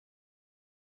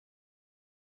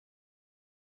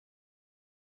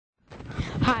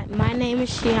Hi, my name is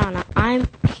Shiana. I'm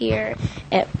here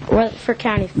at Rutherford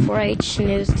County 4-H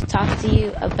News to talk to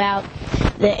you about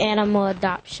the animal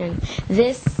adoption.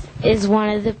 This is one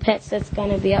of the pets that's going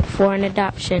to be up for an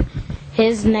adoption.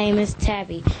 His name is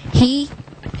Tabby. He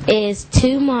is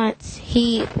 2 months.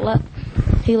 He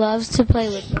loves to play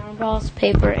with yarn balls,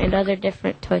 paper, and other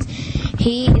different toys.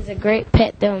 He is a great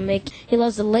pet that will make. He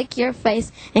loves to lick your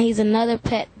face, and he's another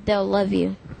pet that'll love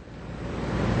you.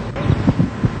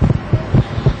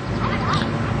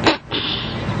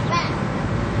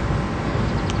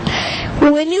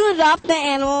 When you adopt an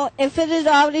animal, if it is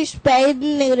already spayed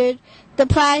and neutered, the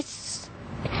price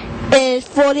is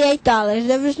 $48.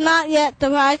 If it's not yet, the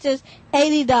price is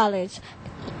 $80.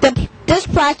 This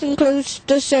price includes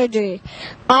the surgery.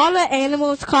 All the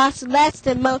animals cost less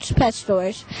than most pet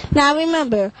stores. Now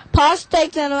remember, PAWS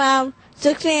takes in around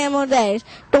 60 animal days.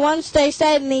 The ones they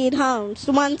say need homes.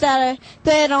 The ones that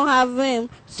they don't have room,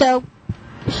 so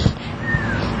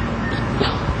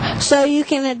you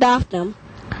can adopt them.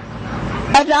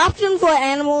 Adoption for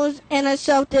animals in a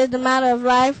shelter is a matter of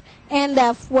life and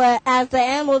death, whereas the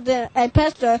animals in a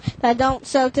pet store that don't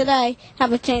sell today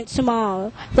have a chance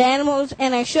tomorrow. The animals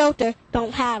in a shelter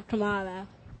don't have tomorrow.